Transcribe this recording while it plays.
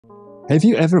Have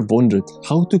you ever wondered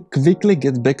how to quickly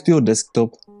get back to your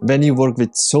desktop when you work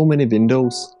with so many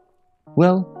windows?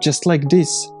 Well, just like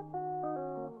this.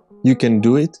 You can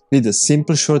do it with a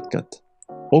simple shortcut.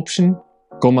 Option,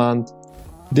 Command.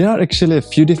 There are actually a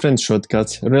few different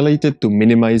shortcuts related to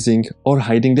minimizing or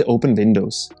hiding the open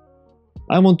windows.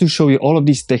 I want to show you all of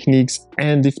these techniques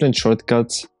and different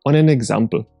shortcuts on an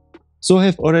example. So I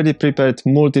have already prepared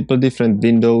multiple different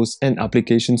windows and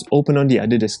applications open on the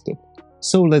other desktop.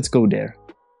 So let's go there.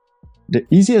 The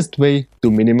easiest way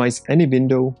to minimize any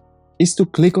window is to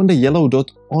click on the yellow dot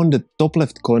on the top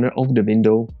left corner of the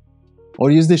window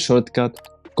or use the shortcut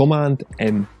Command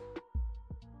M.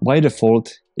 By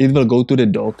default, it will go to the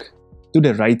dock, to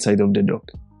the right side of the dock.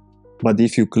 But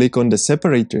if you click on the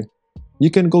separator,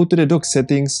 you can go to the dock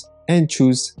settings and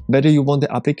choose whether you want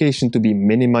the application to be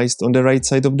minimized on the right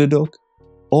side of the dock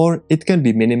or it can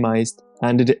be minimized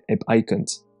under the app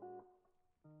icons.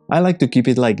 I like to keep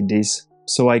it like this,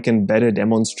 so I can better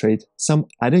demonstrate some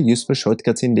other useful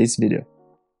shortcuts in this video.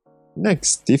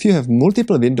 Next, if you have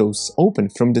multiple windows open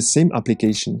from the same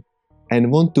application and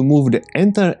want to move the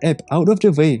entire app out of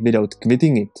the way without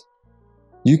quitting it,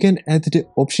 you can add the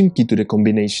Option key to the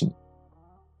combination.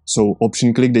 So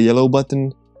Option click the yellow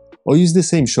button or use the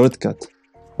same shortcut,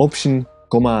 Option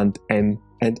Command M,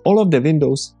 and all of the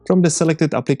windows from the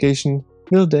selected application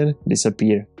will then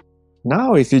disappear.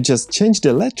 Now if you just change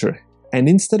the letter and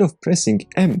instead of pressing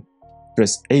M,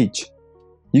 press H,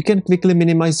 you can quickly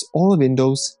minimize all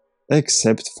windows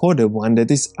except for the one that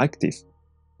is active.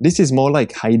 This is more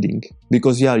like hiding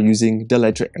because you are using the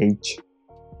letter H.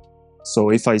 So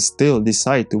if I still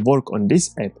decide to work on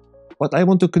this app, but I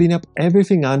want to clean up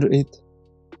everything under it,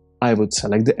 I would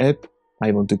select the app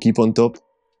I want to keep on top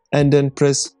and then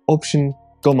press Option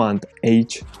Command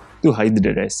H to hide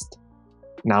the rest.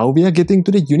 Now we are getting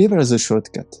to the universal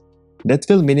shortcut that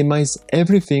will minimize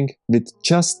everything with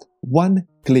just one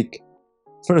click.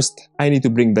 First, I need to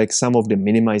bring back some of the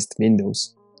minimized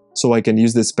windows, so I can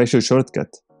use the special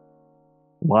shortcut.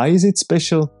 Why is it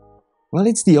special? Well,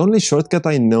 it's the only shortcut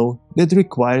I know that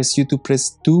requires you to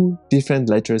press two different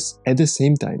letters at the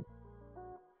same time.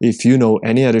 If you know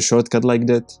any other shortcut like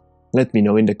that, let me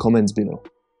know in the comments below.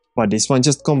 But this one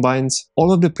just combines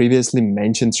all of the previously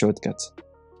mentioned shortcuts.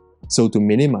 So to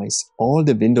minimize all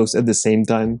the windows at the same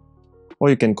time, or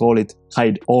you can call it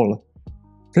hide all,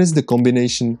 press the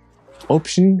combination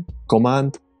Option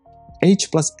Command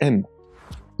H plus M.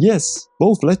 Yes,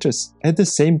 both letters at the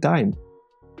same time.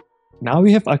 Now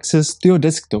we have access to your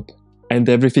desktop and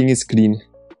everything is clean,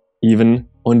 even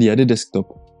on the other desktop.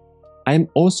 I am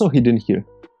also hidden here,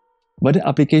 but the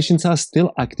applications are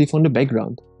still active on the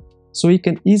background, so you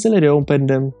can easily reopen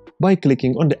them by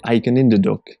clicking on the icon in the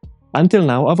dock. Until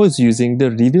now I was using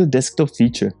the Reveal Desktop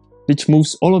feature, which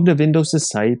moves all of the windows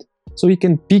aside so you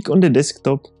can peek on the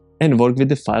desktop and work with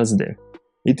the files there.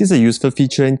 It is a useful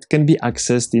feature and can be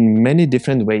accessed in many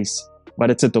different ways,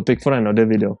 but it's a topic for another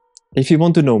video. If you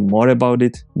want to know more about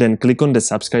it, then click on the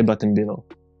subscribe button below.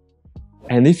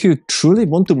 And if you truly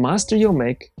want to master your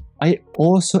Mac, I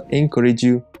also encourage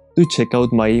you to check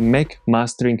out my Mac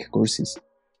mastering courses.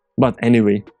 But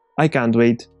anyway, I can't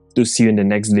wait to see you in the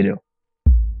next video.